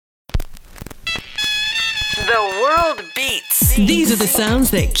World Beats. These are the sounds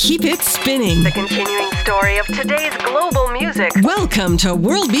that keep it spinning. The continuing story of today's global music. Welcome to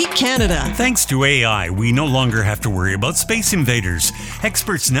World Beat Canada. Thanks to AI, we no longer have to worry about space invaders.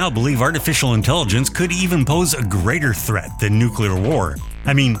 Experts now believe artificial intelligence could even pose a greater threat than nuclear war.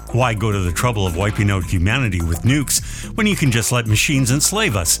 I mean, why go to the trouble of wiping out humanity with nukes when you can just let machines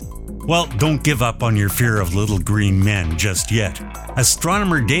enslave us? Well, don't give up on your fear of little green men just yet.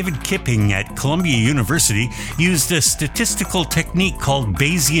 Astronomer David Kipping at Columbia University used a statistical technique called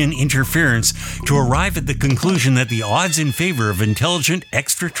Bayesian interference to arrive at the conclusion that the odds in favor of intelligent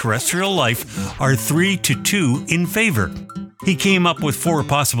extraterrestrial life are 3-2 in favor. He came up with 4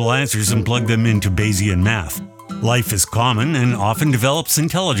 possible answers and plugged them into Bayesian math. Life is common and often develops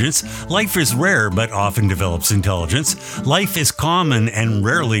intelligence. Life is rare but often develops intelligence. Life is common and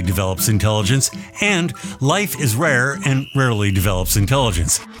rarely develops intelligence. And life is rare and rarely develops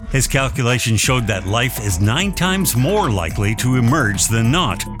intelligence. His calculations showed that life is 9 times more likely to emerge than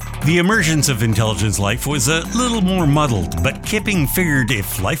not. The emergence of intelligence life was a little more muddled, but Kipping figured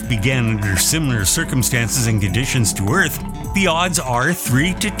if life began under similar circumstances and conditions to Earth, the odds are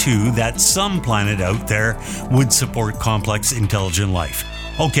 3-2 that some planet out there would support complex, intelligent life.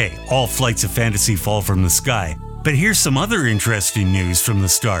 Okay, all flights of fantasy fall from the sky, but here's some other interesting news from the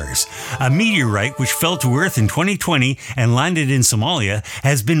stars. A meteorite which fell to Earth in 2020 and landed in Somalia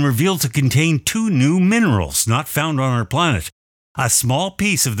has been revealed to contain 2 new minerals not found on our planet. A small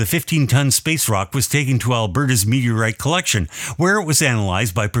piece of the 15-ton space rock was taken to Alberta's meteorite collection, where it was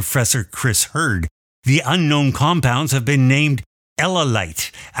analyzed by Professor Chris Hurd. The unknown compounds have been named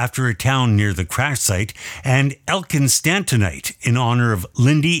Ellalite, after a town near the crash site, and Elkinstantonite, in honor of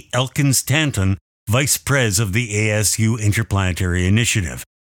Lindy Elkinstanton, Vice Pres of the ASU Interplanetary Initiative.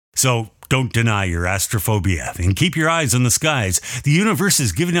 So, don't deny your astrophobia, and keep your eyes on the skies. The universe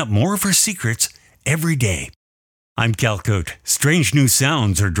is giving up more of her secrets every day. I'm Calcote. Strange new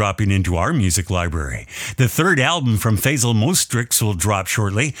sounds are dropping into our music library. The 3rd album from Faizal Mostrixx will drop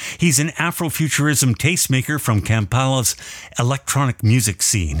shortly. He's an Afrofuturism tastemaker from Kampala's electronic music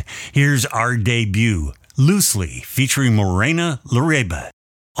scene. Here's our debut, Loosely, featuring Morena, Leraba,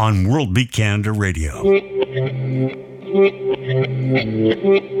 on World Beat Canada Radio.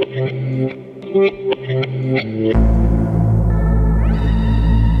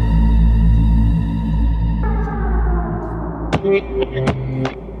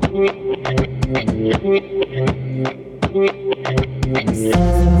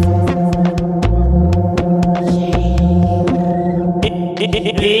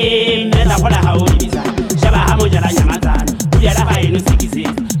 Shaba hamo jara nyamaza, yera ba inu sikisi,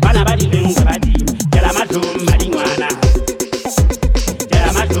 bana badi benu sabati.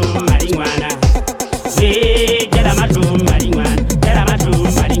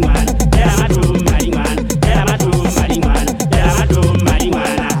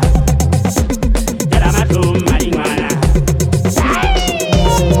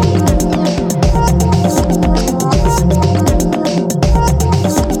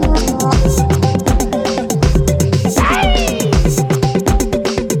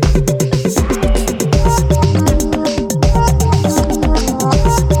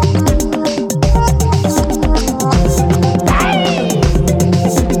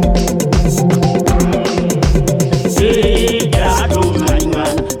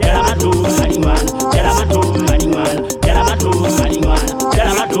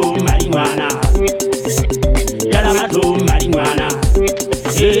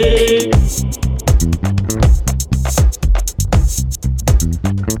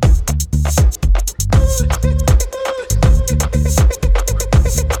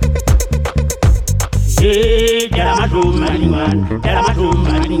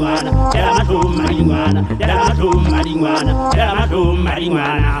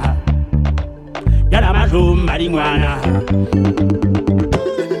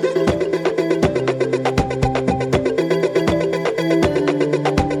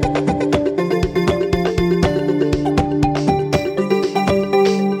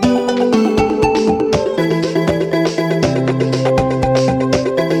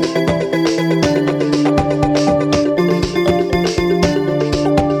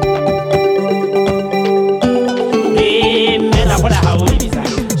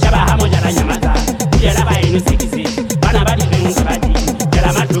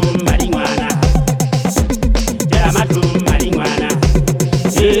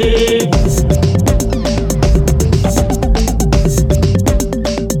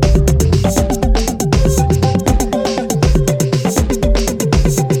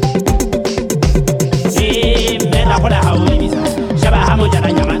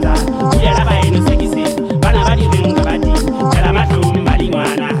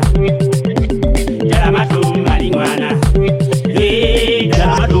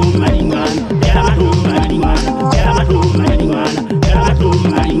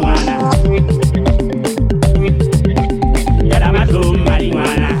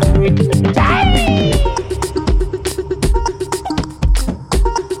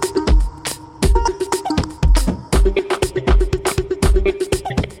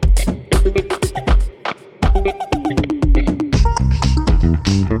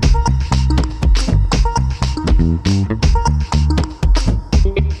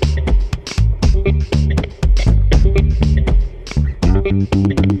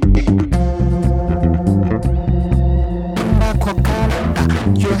 You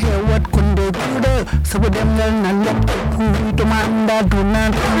hear what kunde kude sabudemgal na lapta puito manda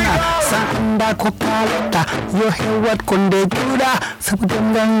dunatuna sanda kokalata. You hear what kunde kude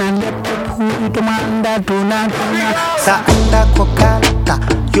sabudemgal na lapta puito manda dunatuna sanda kokalata.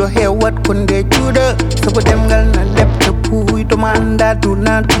 You hear what kunde kude sabudemgal na lapta puito manda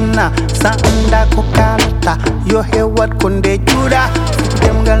dunatuna sanda kokalata. You hear what kunde kude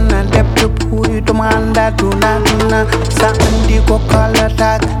sabudemgal na lapta puito manda dunatuna sandi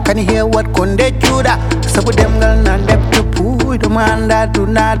kokalata. Can you hear what konde juda? Sabu dem gal na leptu pui domanda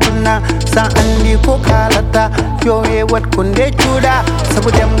duna sa andi ko kalata. Yo hear what konde juda?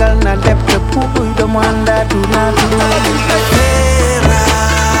 Sabu dem gal na leptu pui domanda duna.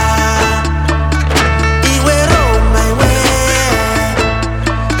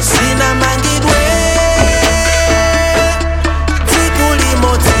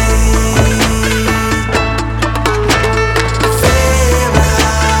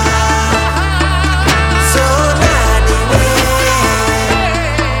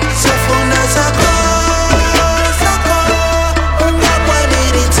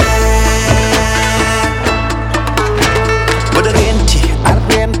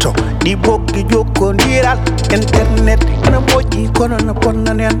 Di bokki jokko ndiral internet ena moƴƴi kono no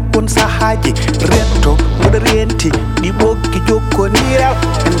ponnanen won sahaji retto moɗo renti di bokki jokko ndiral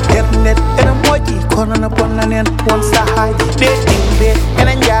internet ena moƴƴi kono no ponnanen won sahaji ɗeɗɗinde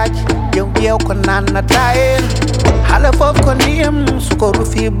ena jaaji ƴew ko nannata en hala fof ko ndiyam suko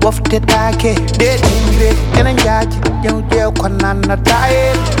rufi boftetake ɗeɗɗinde ena jaaji ƴew ko nannata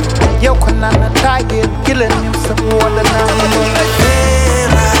en ƴew ko nannata en kilanim so wodanama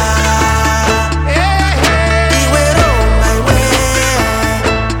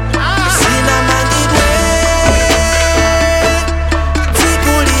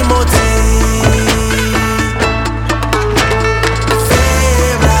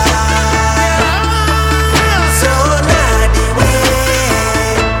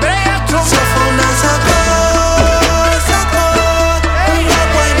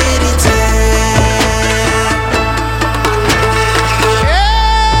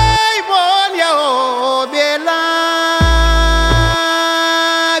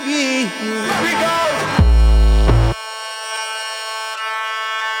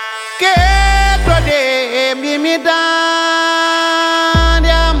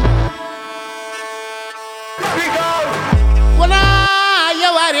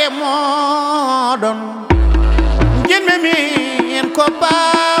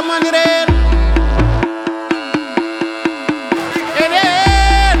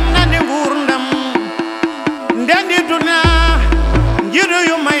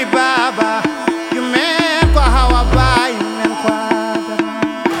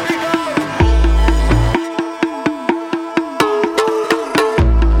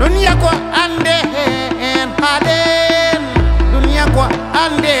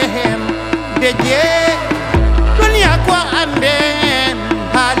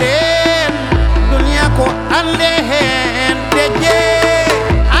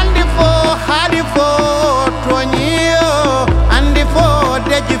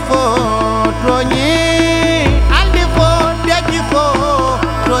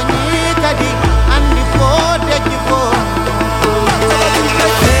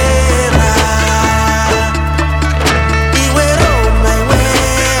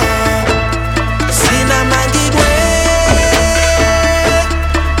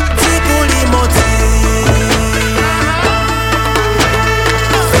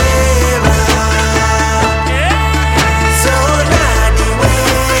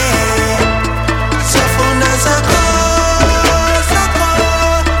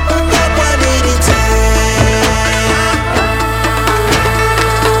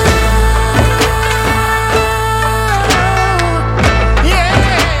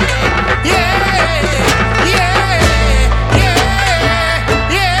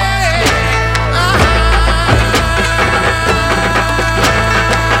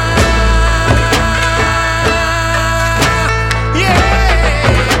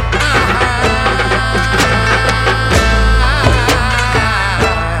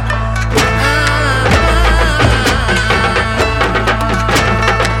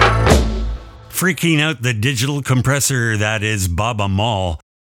Freaking out the digital compressor, that is Baaba Maal.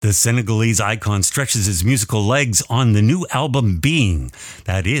 The Senegalese icon stretches his musical legs on the new album Being,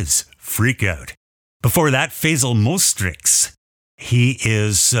 that is Freak Out. Before that, Faizal Mostrixx. He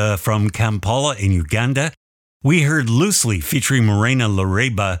is from Kampala in Uganda. We heard Loosely featuring Morena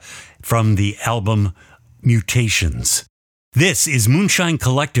Leraba from the album Mutations. This is Moonshine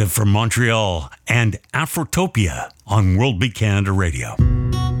Collective from Montreal and Afrotopia on World Beat Canada Radio.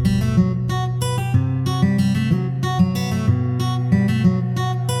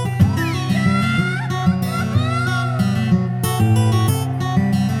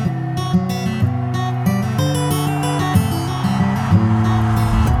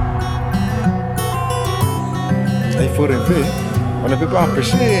 Il faut rêver. On ne peut pas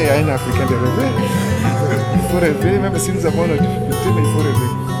empêcher à un Africain de rêver. Il faut rêver, même si nous avons nos difficultés, mais il faut rêver.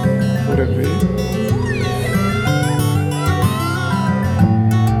 Il faut rêver.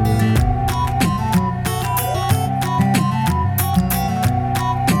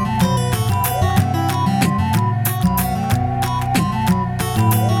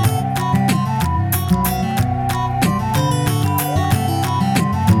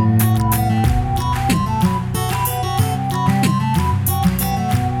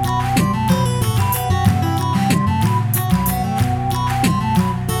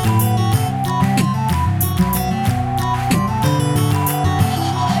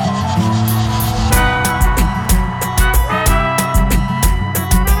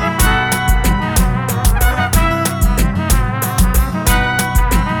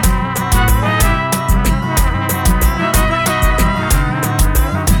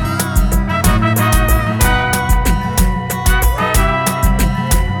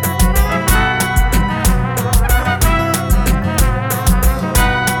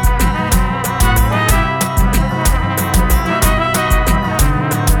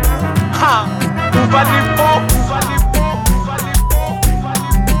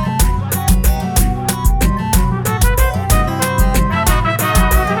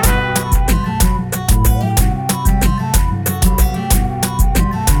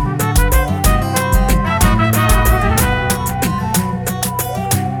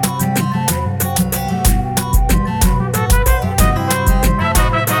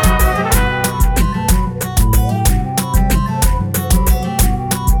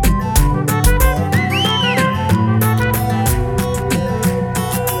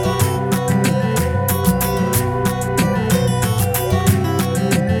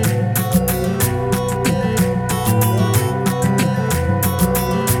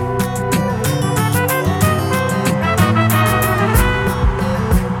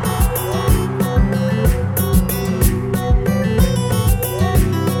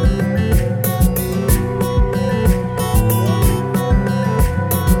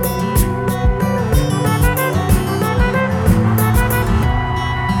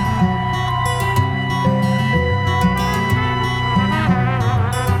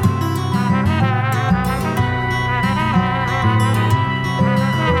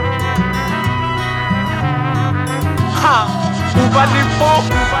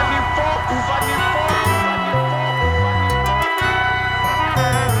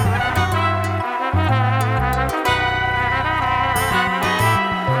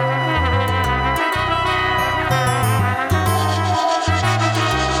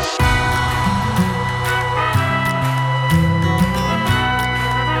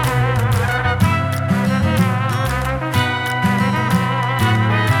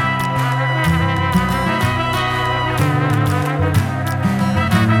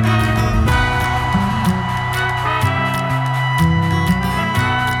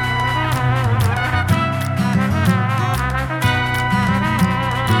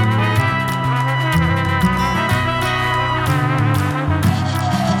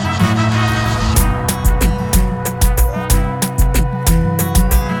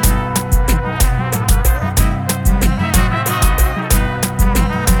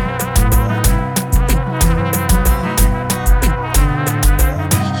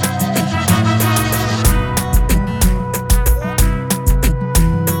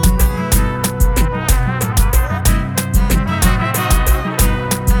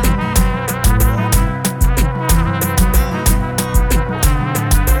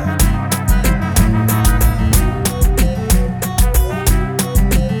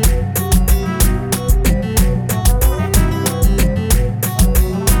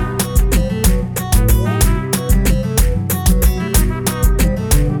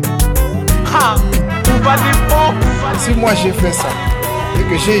 Si moi j'ai fait ça et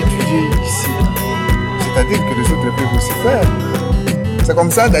que j'ai étudié ici, c'est-à-dire que les autres peuvent aussi faire. C'est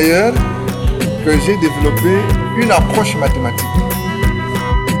comme ça d'ailleurs que j'ai développé une approche mathématique.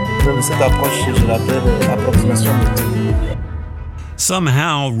 Cette approche, je l'appelle approximation multiple.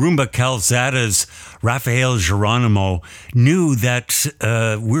 Somehow, Rumba Calzada's Rafael Geronimo knew that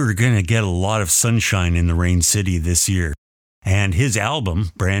we were going to get a lot of sunshine in the Rain City this year. And his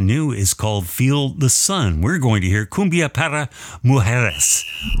album, brand new, is called Feel the Sun. We're going to hear Cumbia para Mujeres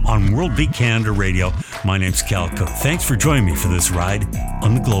on World Beat Canada Radio. My name's CANCON. Thanks for joining me for this ride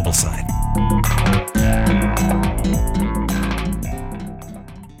on the global side.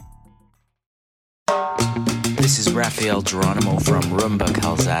 This is Rafael Geronimo from Rumba,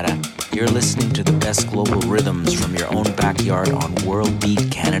 Calzada. You're listening to the best global rhythms from your own backyard on World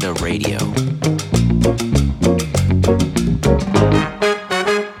Beat Canada Radio.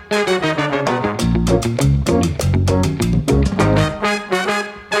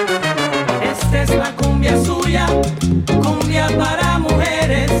 Esta es la cumbia suya, cumbia para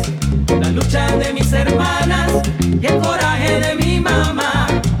mujeres, la lucha de mis hermanas y el coraje de mi mamá.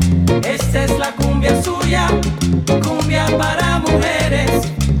 Esta es la cumbia suya, cumbia para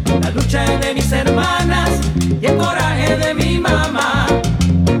mujeres, la lucha de mis hermanas y el coraje de mi mamá.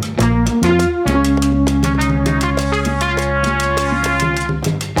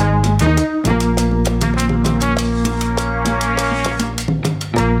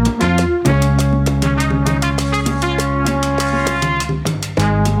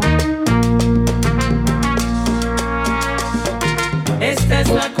 Esta es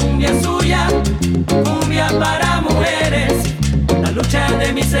la cumbia suya, cumbia para mujeres, la lucha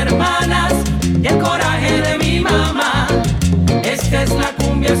de mis hermanas y el coraje de mi mamá. Esta es la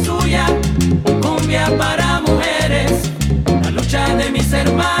cumbia suya, cumbia para mujeres, la lucha de mis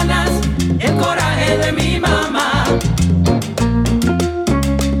hermanas y el coraje de mi mamá.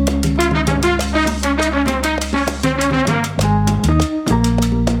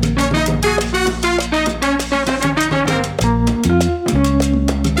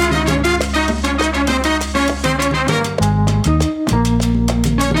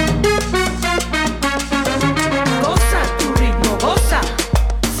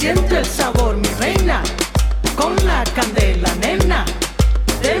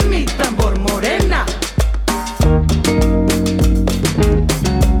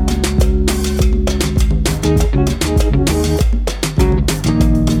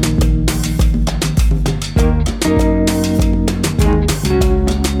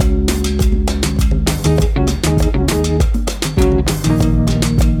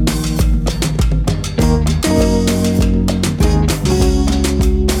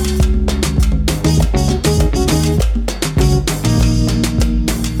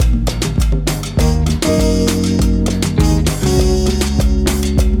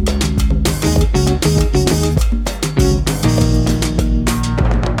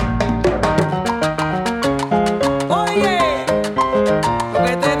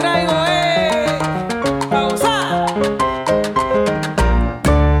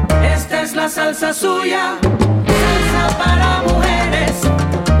 Esta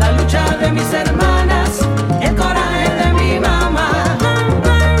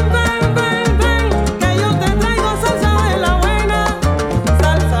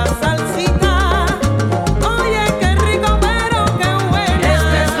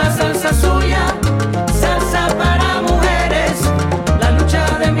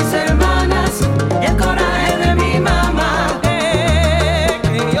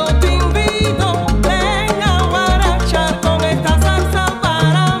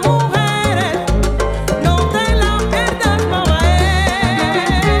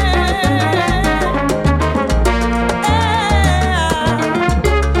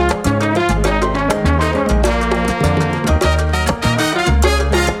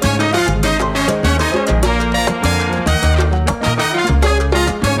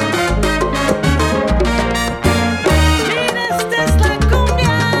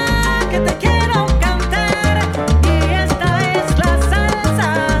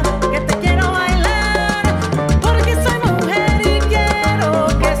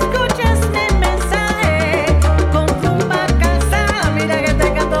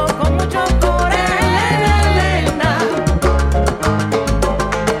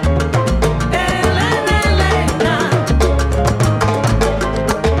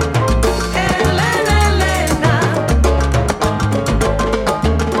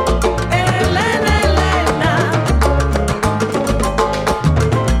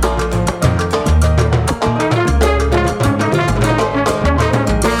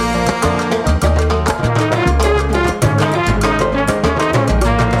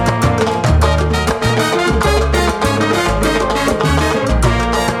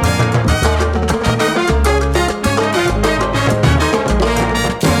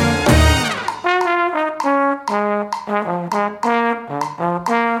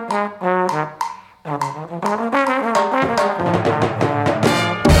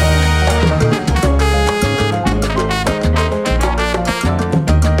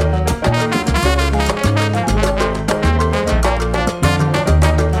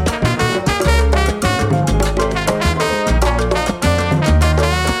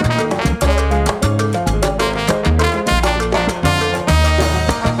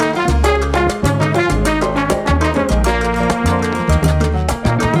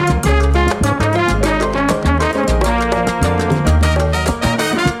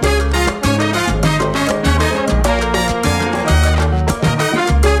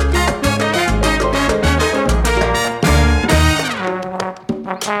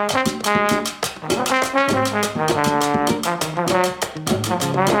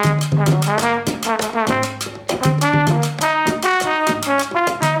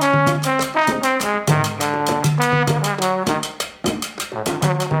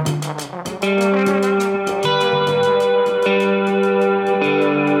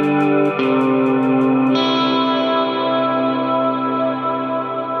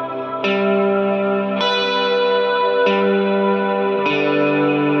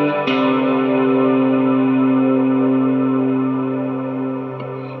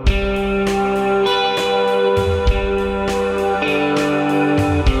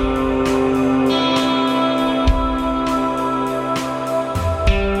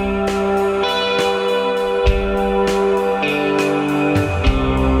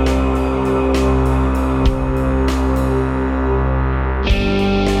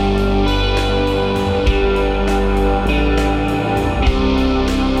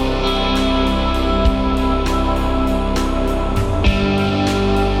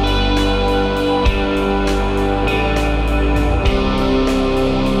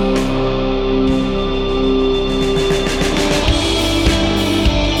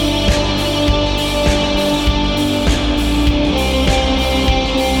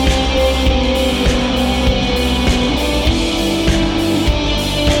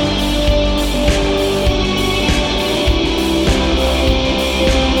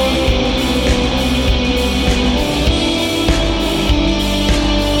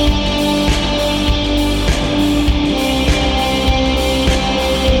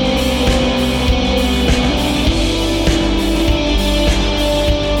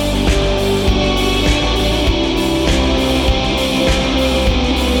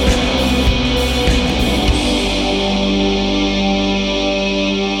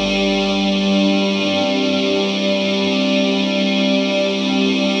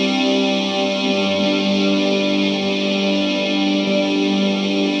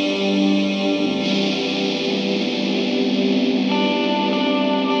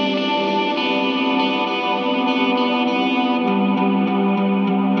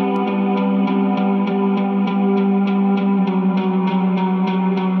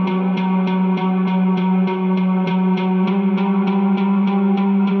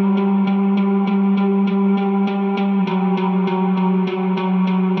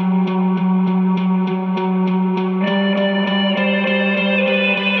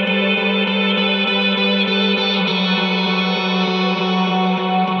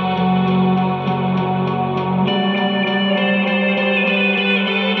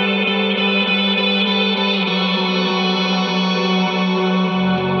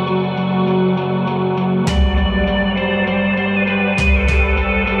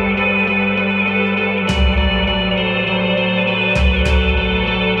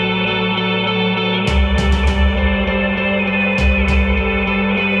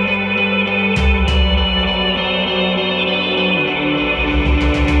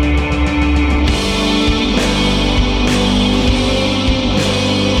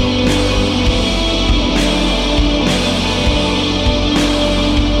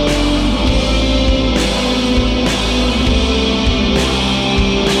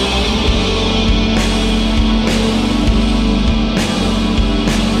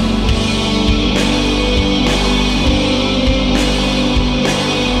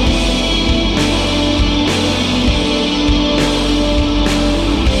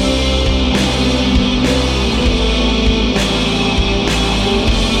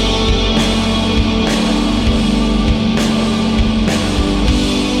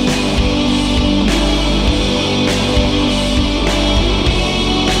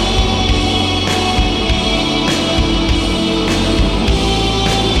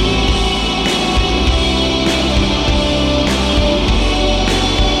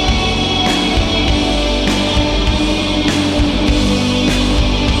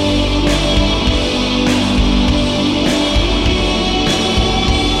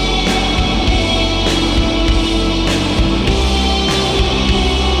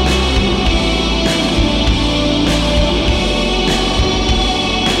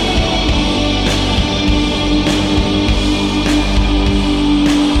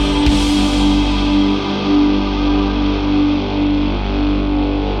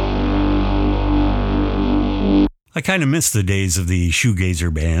I kind of miss the days of the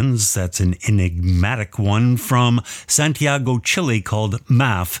shoegazer bands. That's an enigmatic one from Santiago, Chile called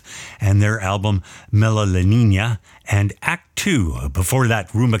Maff and their album Melaninina and Act 2. Before that,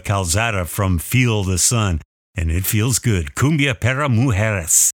 Rumba Calzada from Feel the Sun. And it feels good. Cumbia para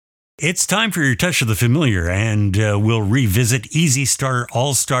Mujeres. It's time for your Touch of the Familiar, and we'll revisit Easy Star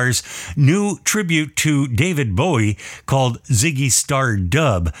Allstars' new tribute to David Bowie called Ziggy Star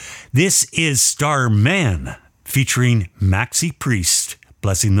Dub. This is Starman, featuring Maxi Priest,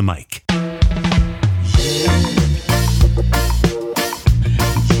 blessing the mic.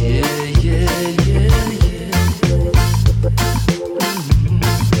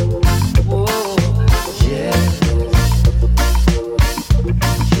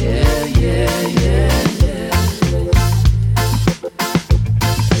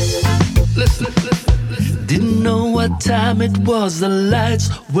 Didn't know what time it was, the lights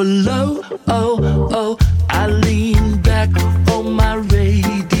were low, oh, I leaned back on my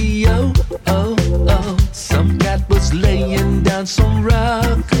radio, oh, some cat was laying down some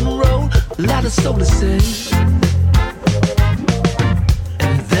rock and roll, a lot of soul to say.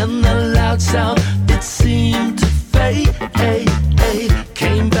 And then the loud sound, it seemed to fade,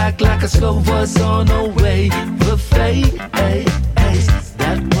 came back like a slow voice on a wave of fade,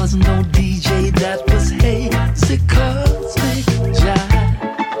 that was no DJ, that was hazy cosmic jive.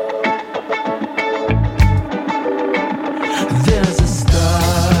 There's a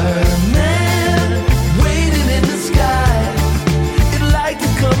starman waiting in the sky. It'd like to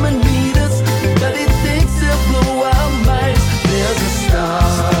come and meet us, but it thinks it'll blow our minds. There's a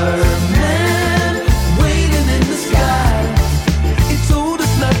starman waiting in the sky. He told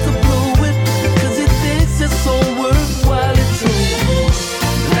us not to blow it, cause it thinks it's so worthwhile. It's over.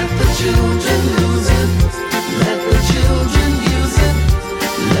 Let the children lose it. Let the children use it.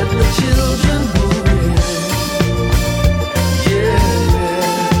 Let the children move it. Yeah.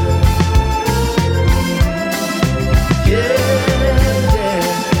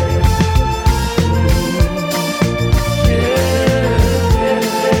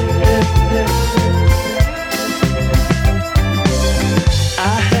 I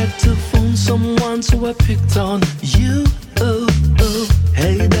had to phone someone, so I picked on you.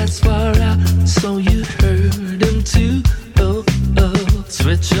 Hey, that's far out, so you heard him too.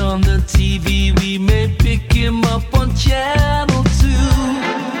 Switch on the TV, we may pick him up on channel 2.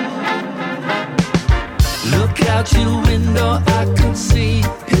 Look out your window, I can see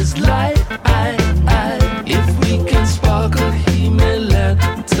his light. If we can sparkle, he may land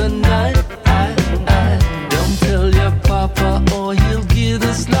tonight. Don't tell your papa or he'll get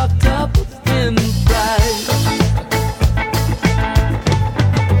us locked up in pride.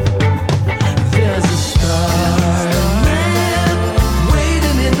 There's a starman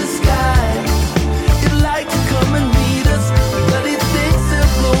waiting in the sky. It'd like to come and meet us, but he thinks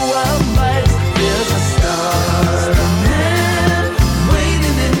it'll blow our minds. There's a starman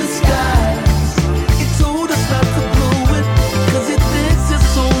waiting in the sky. He told us not to blow it, cause he thinks it's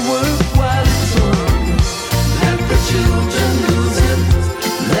so worthwhile. It's over. Let the children lose it.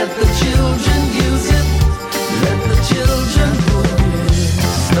 Let the children use it. Let the children move it.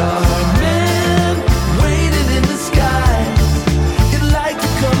 Starman waiting in the sky. It'd like to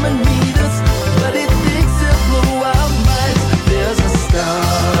come and meet us, but it thinks it'll blow our minds. There's a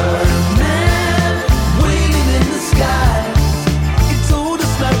starman waiting in the sky. He told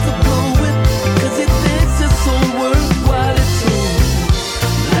us not to blow it, cause he thinks it's so worthwhile. It's over.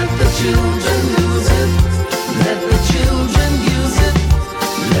 Let the children lose it. Let the children use it.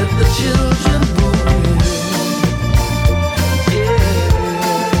 Let the children move it.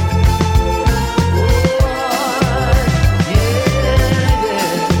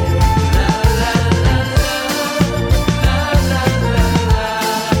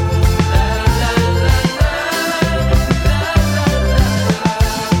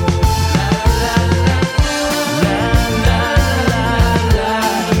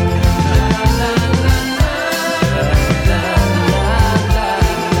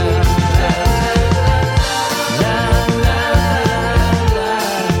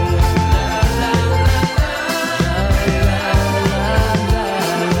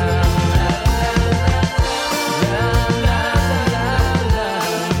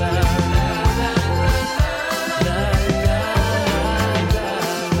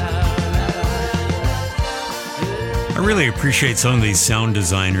 I really appreciate some of these sound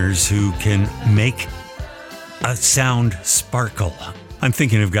designers who can make a sound sparkle. I'm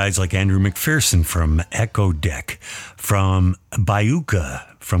thinking of guys like Andrew McPherson from Echo Deck, from Bayuca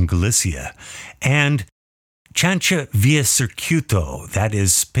from Galicia, and Chancha via Ciruito. That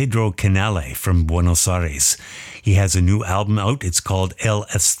is Pedro Canale from Buenos Aires. He has a new album out. It's called El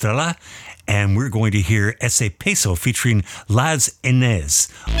Estrella, and we're going to hear Ese Peso featuring Las Inez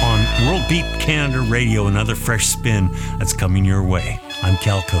on World Beat Canada Radio, another fresh spin that's coming your way. I'm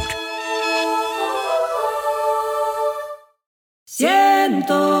Cal Cote. Siente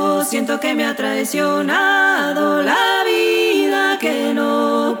viento, siento que me ha traicionado la vida que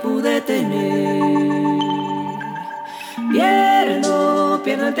no pude tener. Pierdo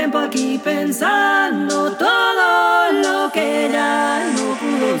el tiempo aquí pensando todo lo que ya no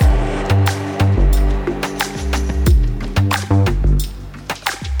pudo ser.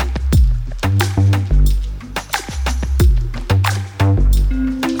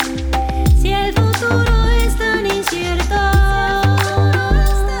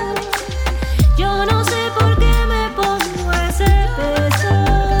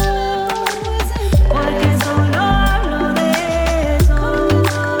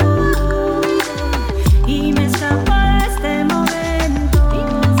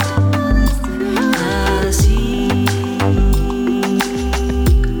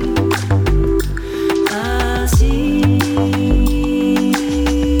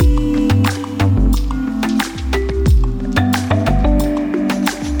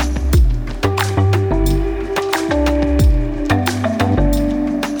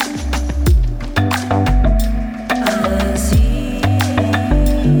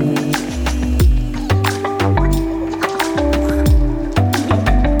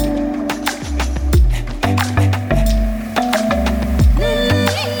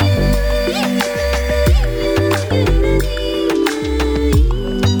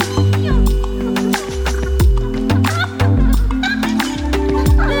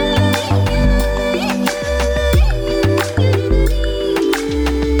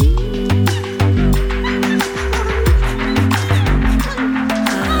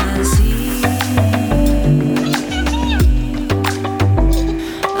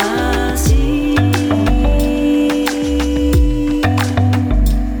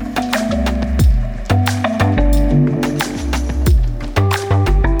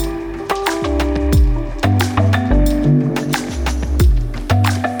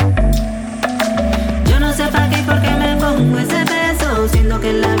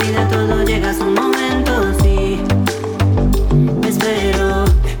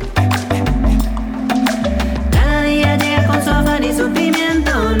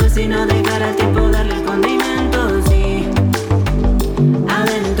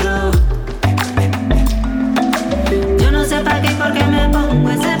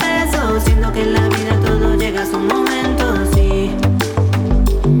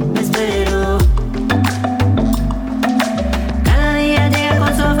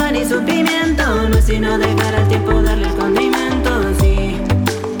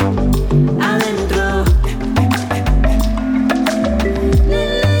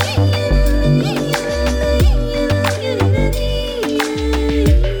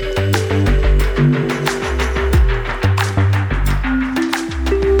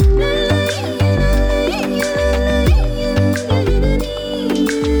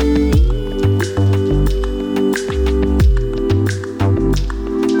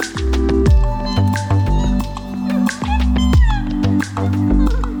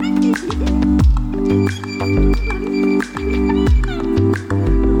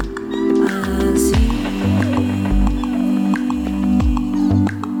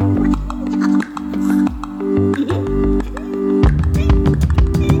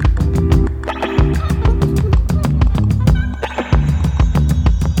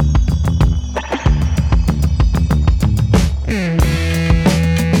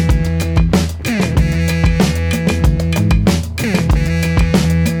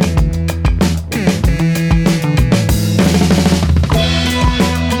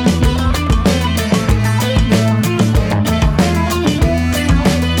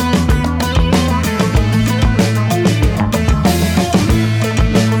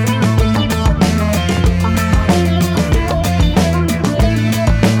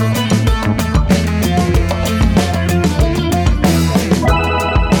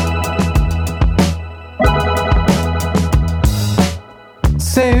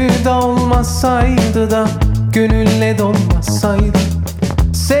 olmasaydı da gönülle dolmasaydı,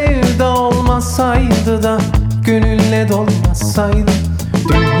 sevda olmasaydı da gönülle dolmasaydı,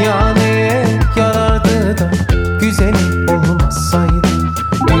 dünya neye yarardı da güzelim olmasaydı,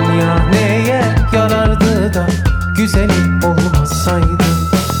 dünya neye yarardı da güzelim olmasaydı.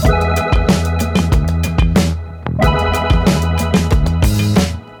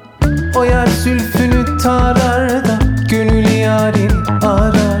 O yer zülfünü tarar da gönül yarini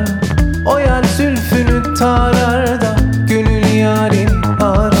arar. O yer zülfünü tarar da gönül yarini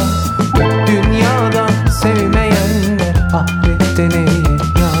arar. Bu dünyada sevmeyenler ahirette neye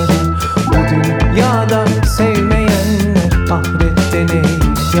yarar? Bu dünyada sevmeyenler ahirette neye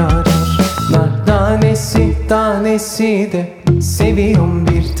yarar? Nar tanesi tanesi de seviyor. seviyorum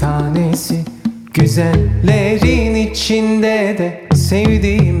bir tanesi. Güzellerin içinde de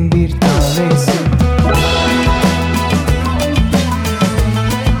sevdiğim bir tanesi.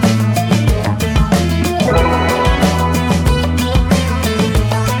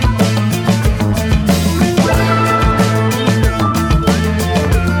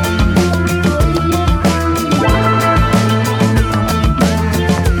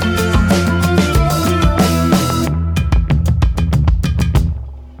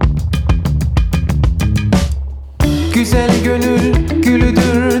 Güzel gönül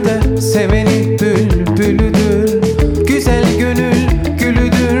gülüdür de seveni bülbülüdür. Güzel gönül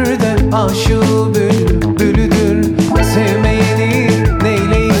gülüdür de aşığı bülbülüdür. Sevmeyeni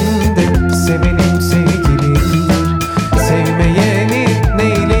neyleyin de sevenim sevgilimdir. Sevmeyeni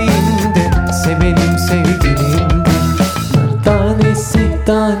neyleyin de sevenim sevgilimdir. Tanesi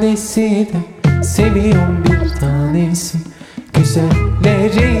tanesi de seviyorum bir tanesi.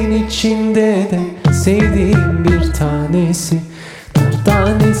 Güzellerin içinde de sevdiğim bir tanesi.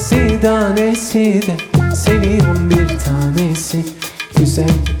 Tanesi tanesi de seviyorum bir tanesi.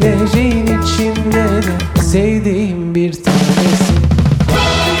 Güzellerin içinde de sevdiğim bir tanesi.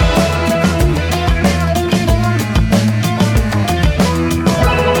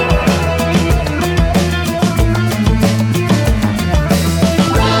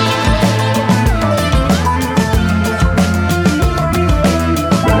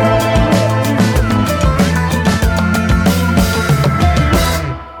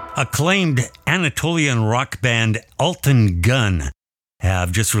 Acclaimed Anatolian rock band Alton Gun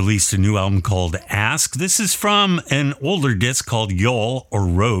have just released a new album called Ask. This is from an older disc called Yol or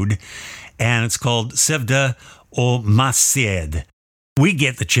Road, and it's called Sevda o Mased. We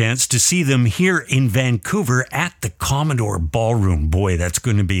get the chance to see them here in Vancouver at the Commodore Ballroom. Boy, that's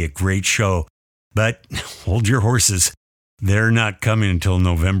going to be a great show. But hold your horses. They're not coming until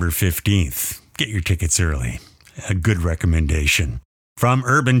November 15th. Get your tickets early. A good recommendation. From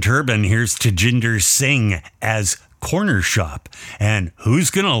Urban Turban, here's Tajinder Singh as Corner Shop. And who's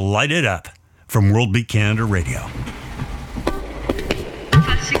going to light it up? From World Beat Canada Radio.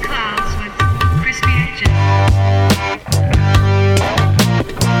 Fussy clouds with crispy edges.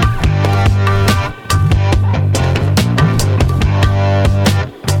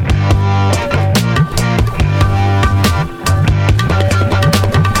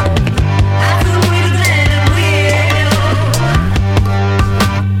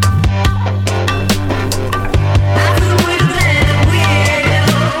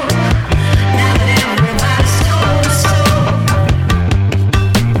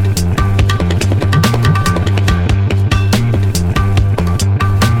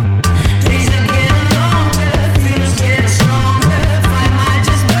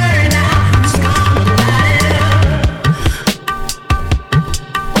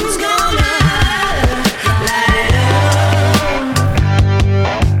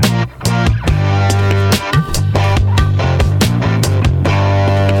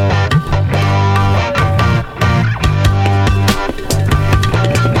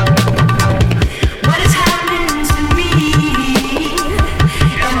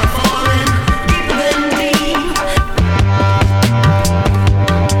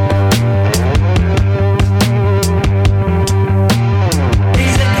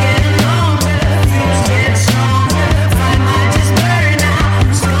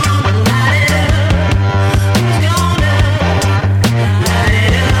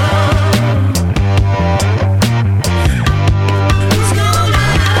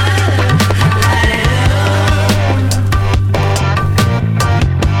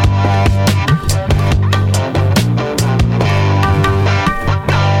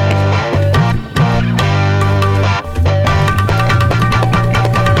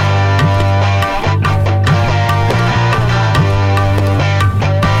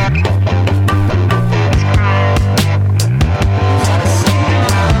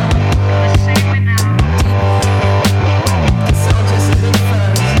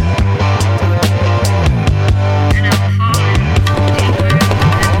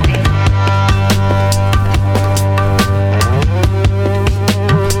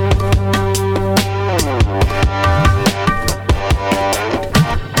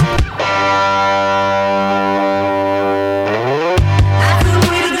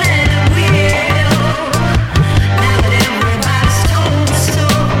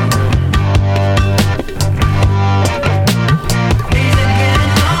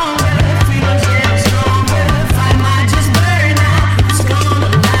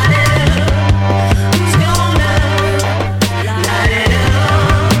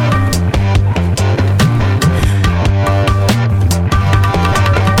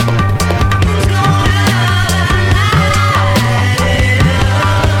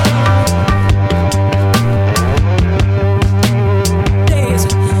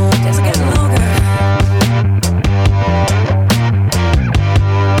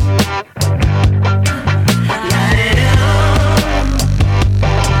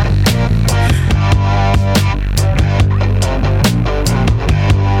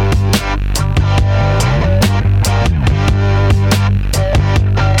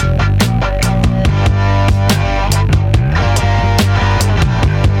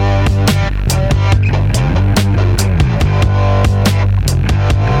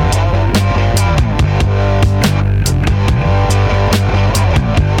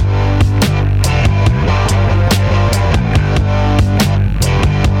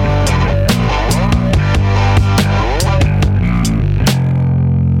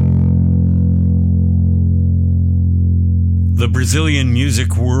 Brazilian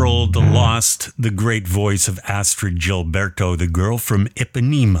music world lost the great voice of Astrid Gilberto, the girl from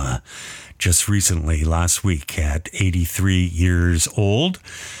Ipanema, just recently, last week, at 83 years old.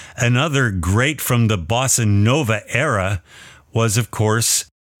 Another great from the bossa nova era was, of course,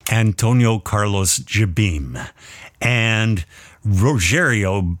 Antonio Carlos Jobim. And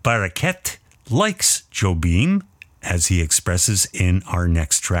Rogerio Barraquet likes Jobim, as he expresses in our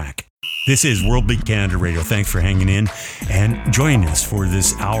next track. This is World Beat Canada Radio. Thanks for hanging in and joining us for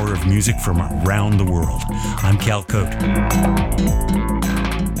this hour of music from around the world. I'm Cal Cote.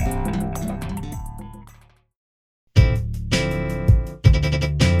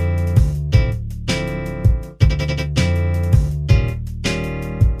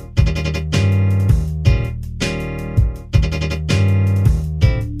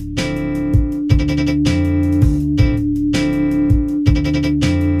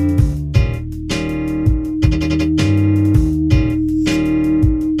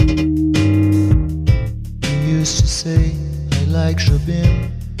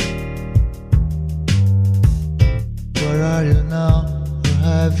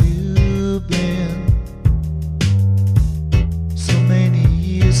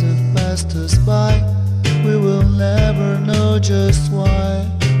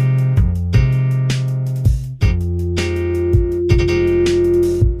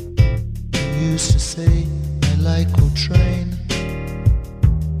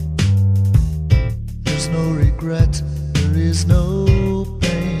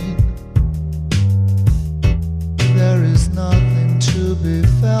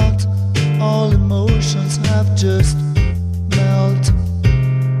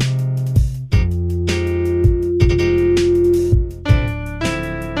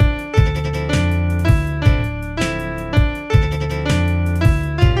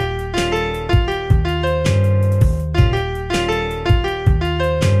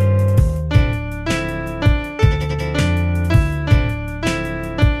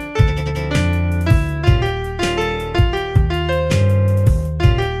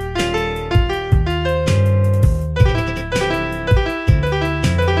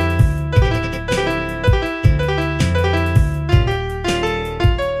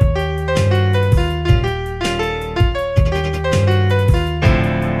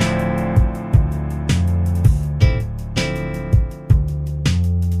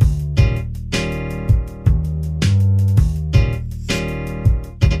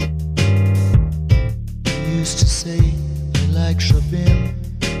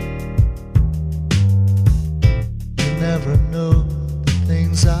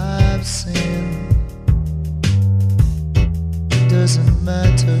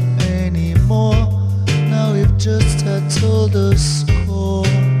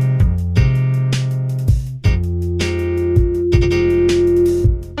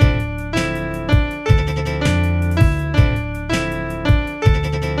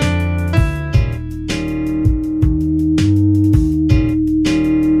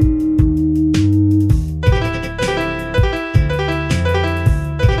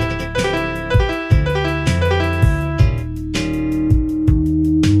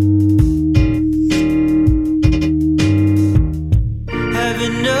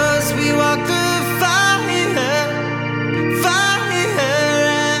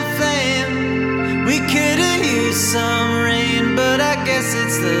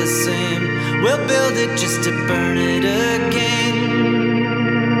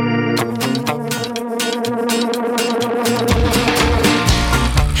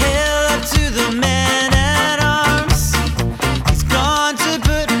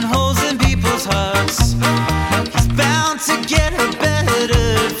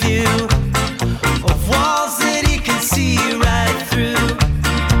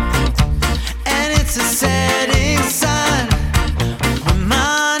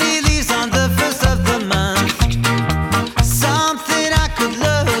 Something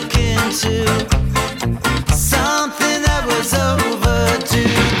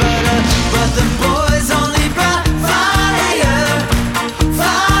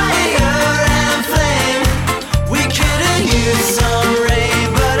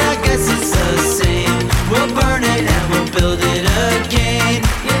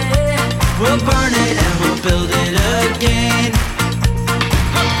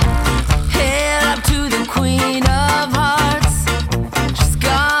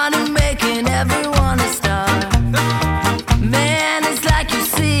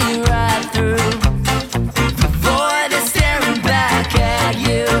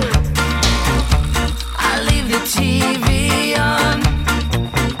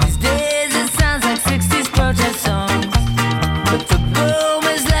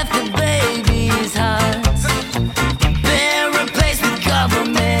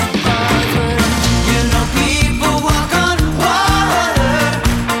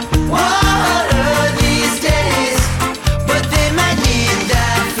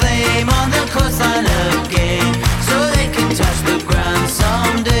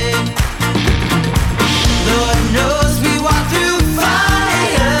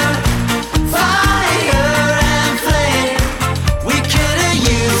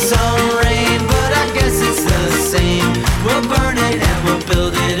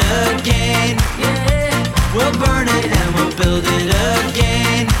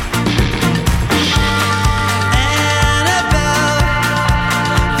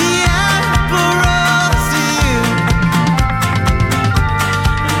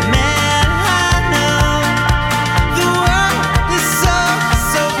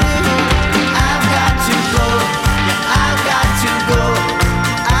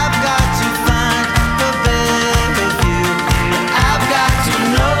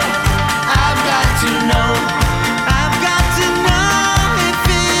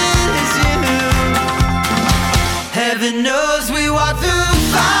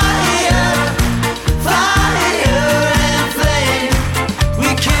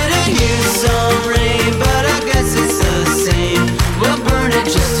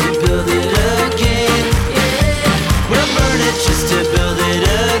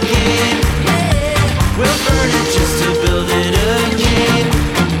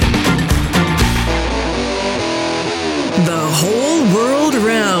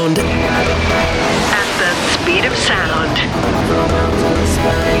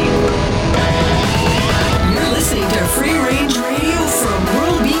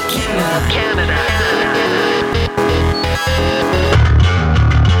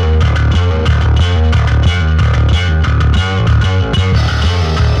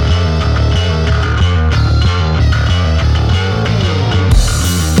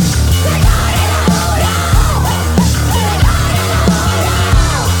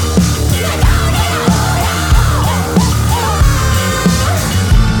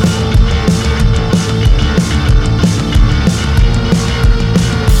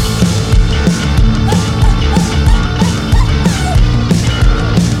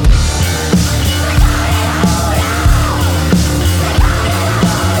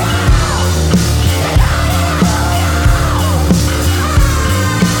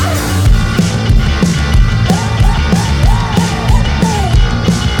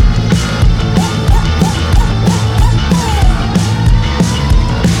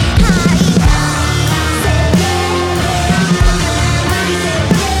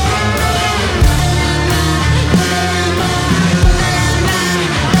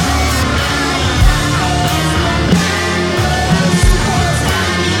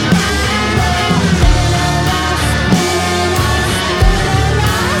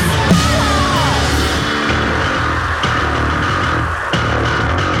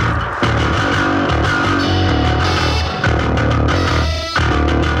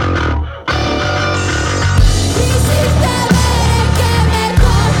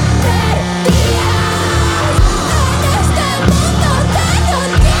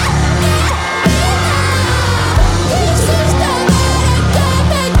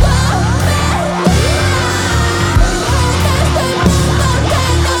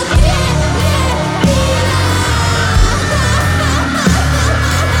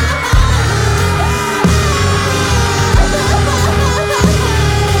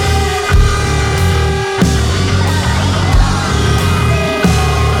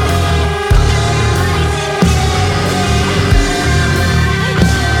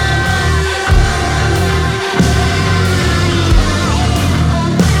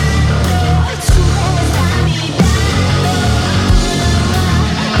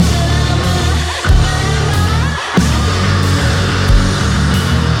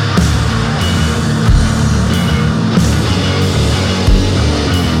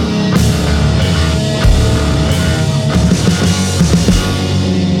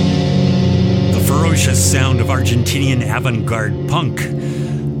Argentinian avant-garde punk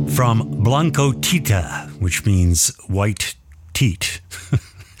from Blanco Teta, which means white teat.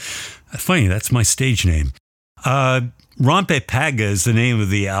 Funny, that's my stage name. Rompe Paga is the name of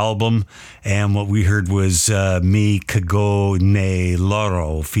the album, and what we heard was Mi Cago Ne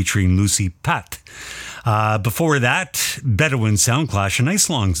Loro featuring Lucy Pat. Before that, Bedouin Soundclash, a nice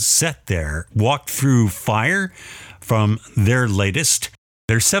long set there. Walked Through Fire from their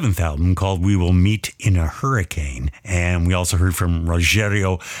seventh album called We Will Meet in a Hurricane. And we also heard from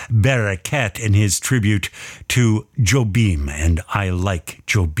Rogerio Berraquet in his tribute to Jobim, and I like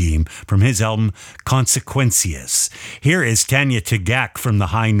Jobim, from his album Consequencias. Here is Tanya Tagaq from the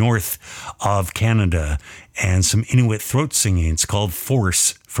high north of Canada and some Inuit throat singing. It's called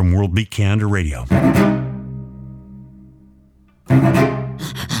Force from World Beat Canada Radio.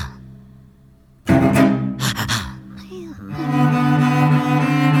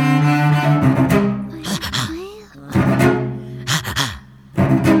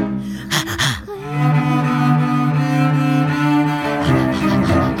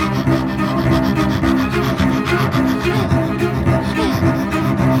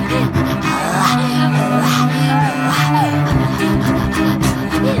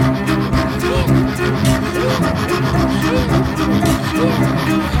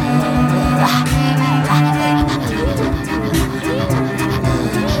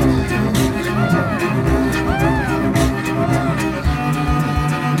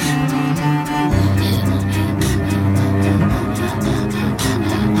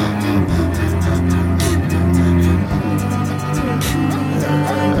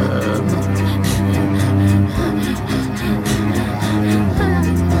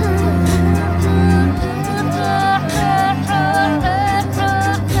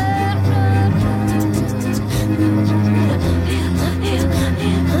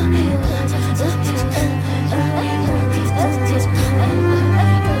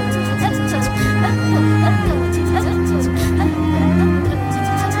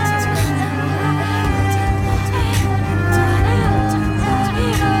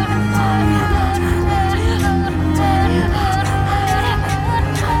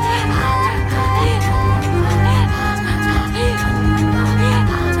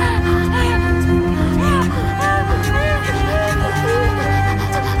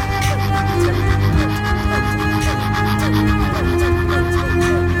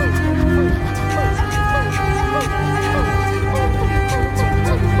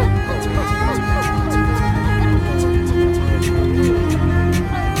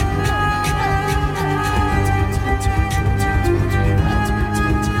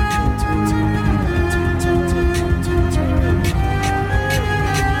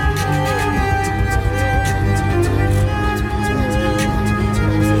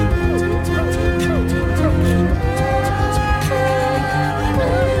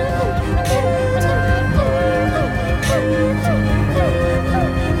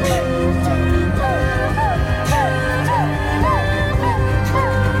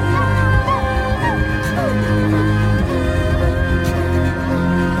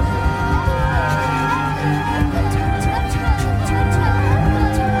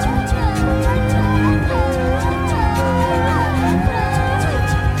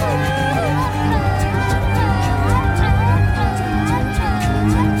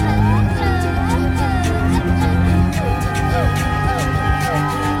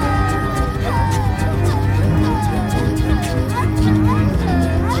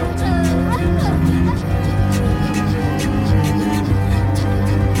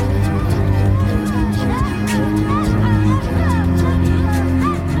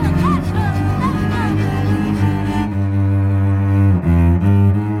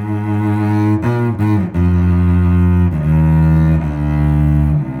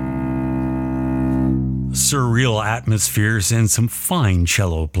 Surreal atmospheres and some fine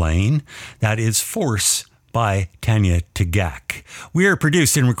cello playing. That is Force by Tanya Tagaq. We are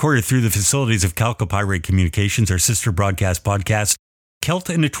produced and recorded through the facilities of Calcopyrate Communications, our sister broadcast podcast, Celt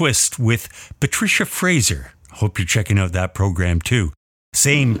and a Twist, with Patricia Fraser. Hope you're checking out that program too.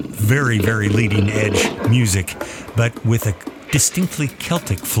 Same very, very leading edge music, but with a distinctly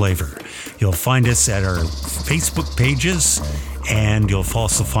Celtic flavor. You'll find us at our Facebook pages, and you'll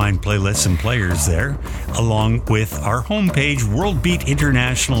also find playlists and players there, along with our homepage,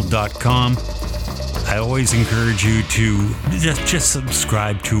 worldbeatinternational.com. I always encourage you to just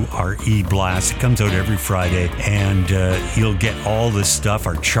subscribe to our e-blast. It comes out every Friday, and you'll get all this stuff,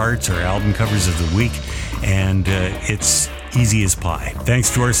 our charts, our album covers of the week, and it's easy as pie.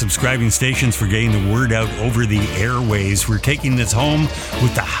 Thanks to our subscribing stations for getting the word out over the airways. We're taking this home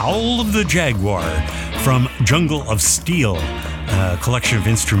with the Howl of the Jaguar from Jungle of Steel, a collection of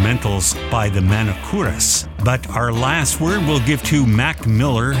instrumentals by the Manakooras. But our last word we'll give to Mac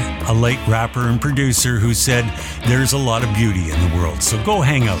Miller, a late rapper and producer who said there's a lot of beauty in the world, so go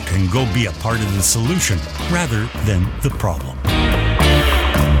hang out and go be a part of the solution rather than the problem.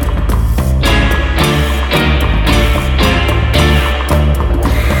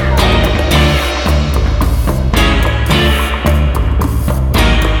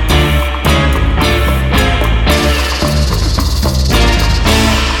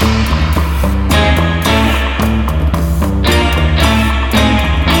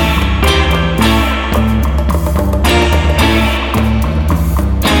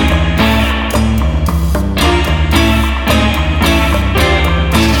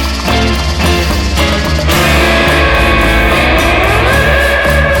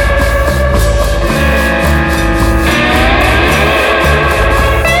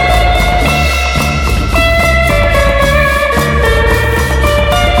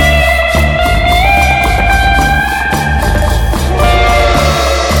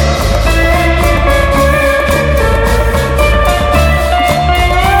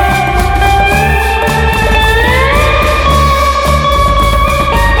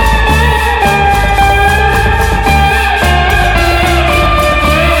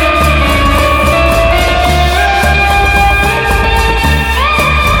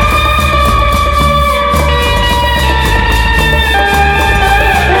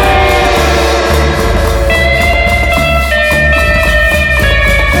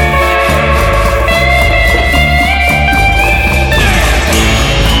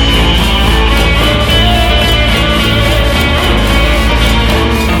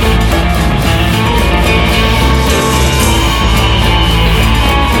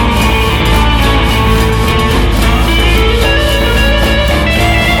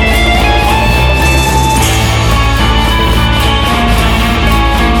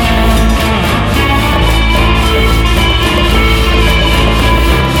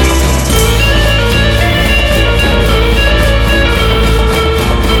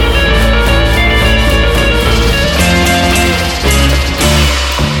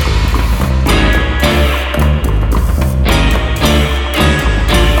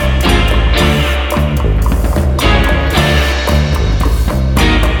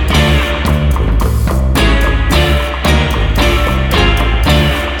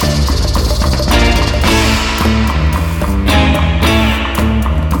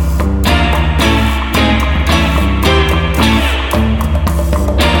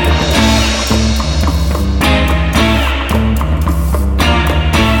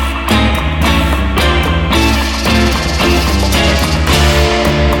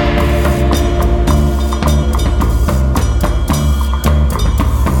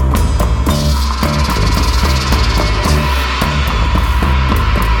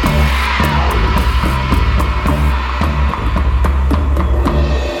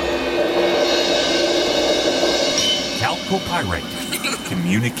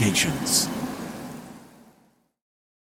 Communications.